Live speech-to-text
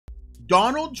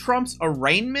Donald Trump's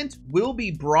arraignment will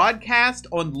be broadcast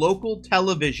on local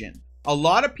television. A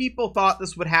lot of people thought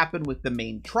this would happen with the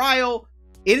main trial.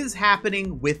 It is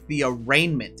happening with the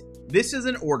arraignment. This is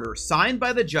an order signed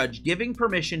by the judge giving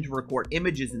permission to record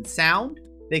images and sound.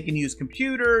 They can use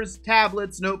computers,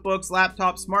 tablets, notebooks,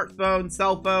 laptops, smartphones,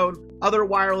 cell phone, other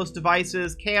wireless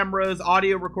devices, cameras,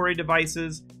 audio recording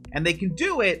devices, and they can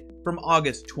do it from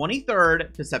August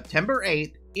 23rd to September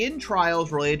 8th in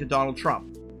trials related to Donald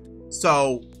Trump.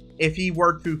 So if he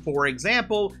were to, for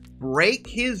example, break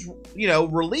his,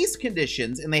 release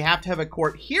conditions and they have to have a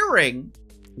court hearing,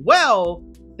 well,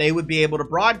 they would be able to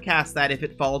broadcast that if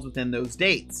it falls within those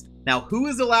dates. Now, who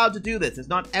is allowed to do this? It's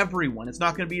not everyone. It's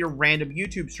not going to be a random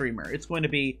YouTube streamer. It's going to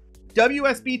be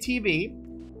WSB-TV,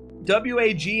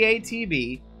 WAGA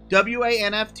TV,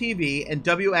 WANF TV, and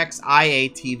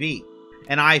WXIA TV.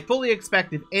 And I fully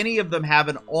expect if any of them have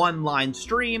an online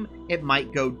stream, it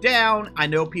might go down. I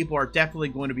know people are definitely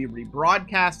going to be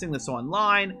rebroadcasting this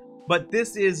online, but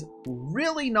this is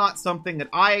really not something that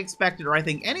I expected or I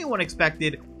think anyone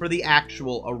expected for the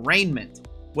actual arraignment.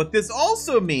 What this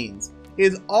also means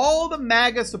is all the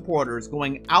MAGA supporters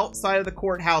going outside of the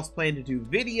courthouse planning to do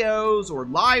videos or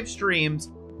live streams,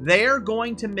 they're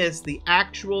going to miss the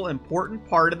actual important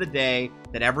part of the day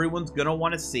that everyone's going to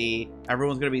want to see.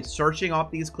 Everyone's going to be searching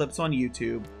off these clips on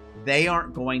YouTube. They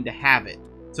aren't going to have it.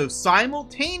 So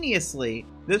simultaneously,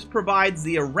 this provides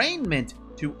the arraignment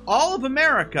to all of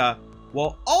America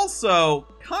while also,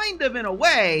 kind of in a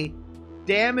way,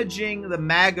 damaging the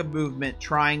MAGA movement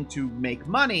trying to make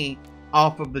money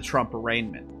off of the Trump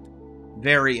arraignment.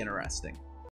 Very interesting.